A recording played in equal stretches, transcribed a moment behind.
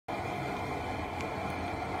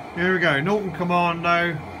Here we go, Norton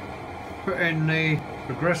Commando, putting the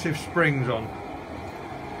progressive springs on.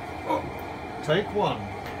 Oh, take one.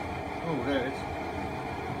 Oh, there it is.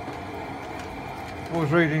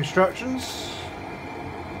 Always read instructions.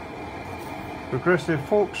 Progressive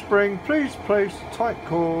fork spring, please place tight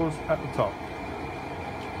cores at the top.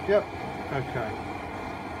 Yep, okay.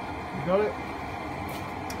 You got it?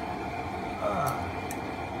 A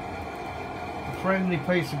friendly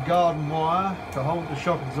piece of garden wire to hold the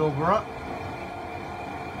shock absorber up.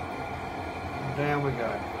 And down we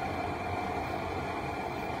go.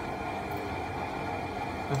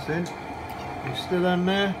 That's it. You're still in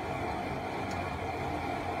there.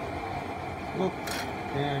 Look,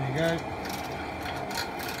 down you go.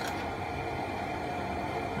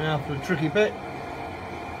 Now for the tricky bit.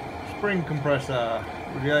 Spring compressor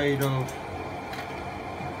with the aid of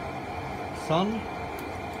sun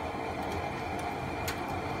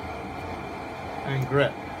and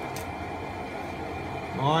grip.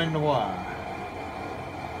 Mind the wire.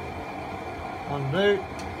 Undo.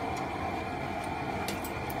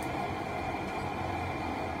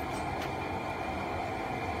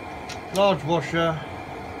 Large washer,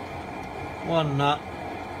 one nut.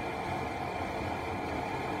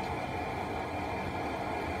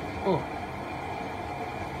 Oh.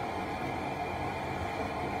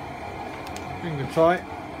 Finger tight.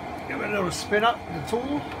 Give it a little spin up with the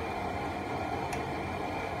tool.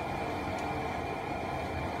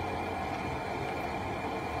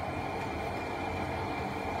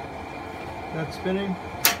 That's spinning.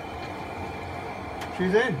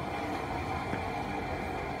 She's in.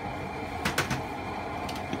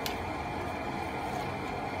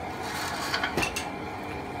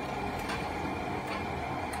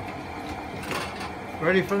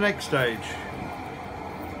 Ready for the next stage.